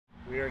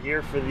We are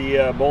here for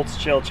the Bolts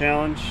CHEL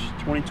Challenge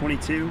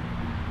 2022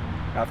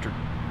 after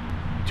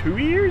 2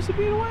 years of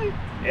being away.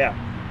 Yeah,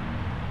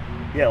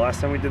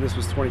 last time we did this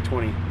was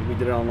 2020. We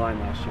did it online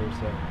last year,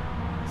 so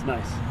it's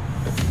nice.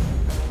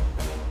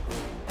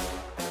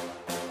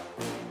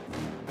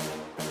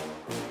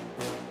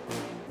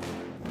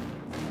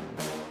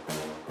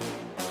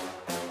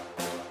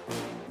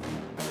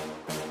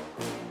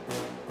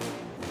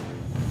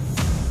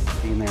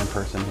 Being there in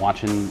person,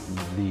 watching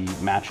the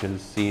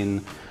matches,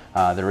 seeing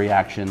the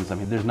reactions. I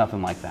mean, there's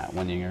nothing like that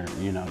when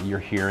you're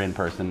here in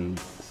person,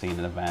 seeing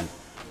an event.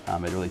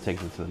 It really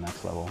takes it to the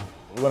next level.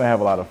 We're gonna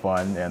have a lot of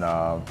fun, and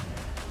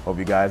hope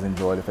you guys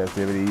enjoy the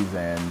festivities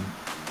and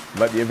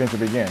let the adventure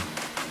begin.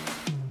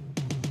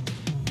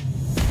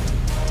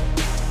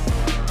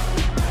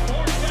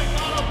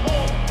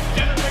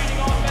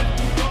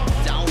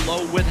 Down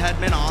low with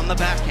Hedman on the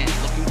backhand,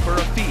 looking for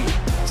a feed.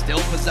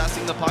 Still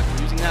possessing the puck,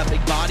 using that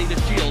big body to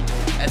shield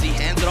as he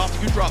hands it off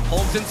to Kucherov.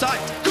 Holmes inside.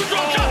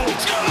 Kucherov shot!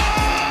 Score!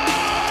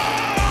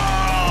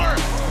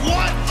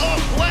 What a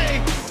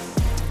play!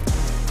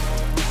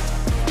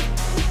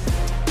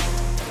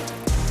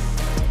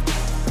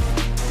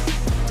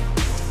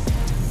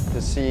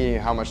 To see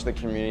how much the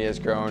community has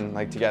grown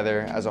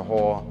together as a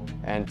whole,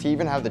 and to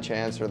even have the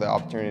chance or the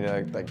opportunity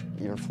to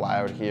even fly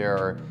out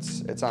here,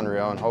 it's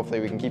unreal. And hopefully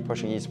we can keep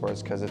pushing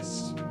esports because it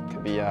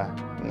could be the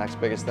next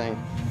biggest thing.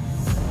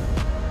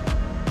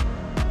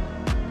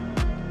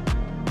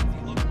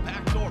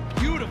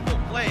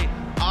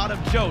 Out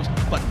of Joe's,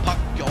 but puck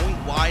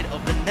going wide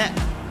of the net.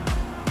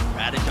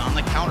 Radish on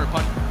the counter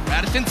punch.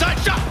 Radish inside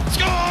shot.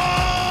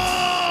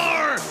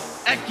 Score!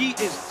 Eki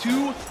is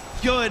too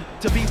good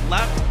to be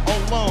left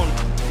alone.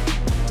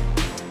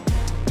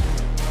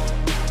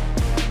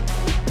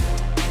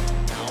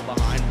 Now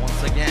behind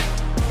once again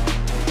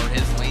for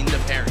his lane to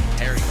Perry.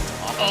 Perry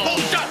off the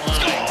post shot.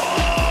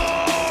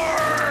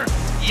 Score!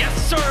 Yes,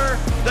 sir.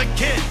 The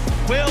kid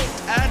will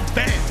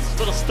advance. A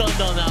little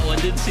stunned on that one.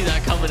 Didn't see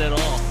that coming at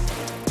all.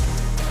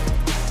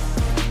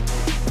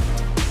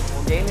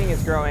 Gaming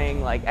is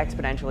growing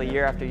exponentially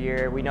year after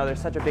year. We know there's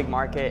such a big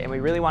market and we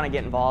really want to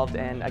get involved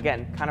and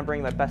again, kind of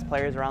bring the best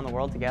players around the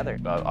world together.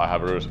 I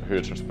have a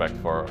huge respect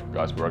for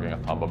guys working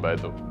at Tampa Bay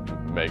to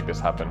make this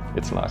happen.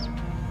 It's nice.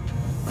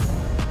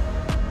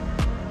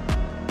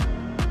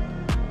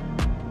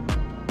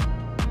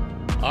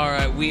 All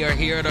right, we are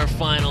here at our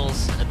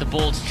finals at the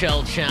Bolts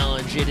CHEL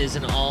Challenge. It is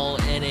an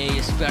all-NA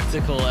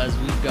spectacle as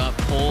we've got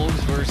Pogues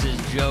versus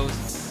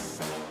Joes.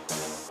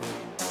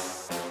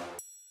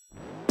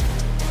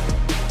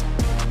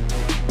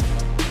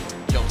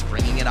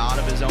 Out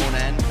of his own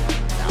end.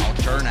 Now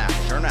Chernak,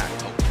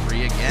 oh,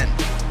 free again.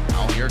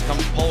 Now here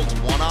comes Pogues,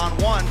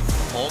 one-on-one.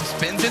 Pogues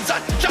spins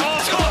inside.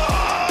 Shot, score!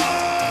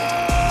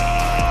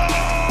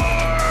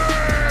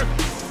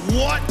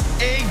 What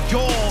a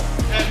goal!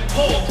 And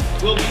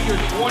Bolts will be your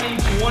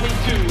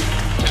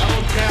 2022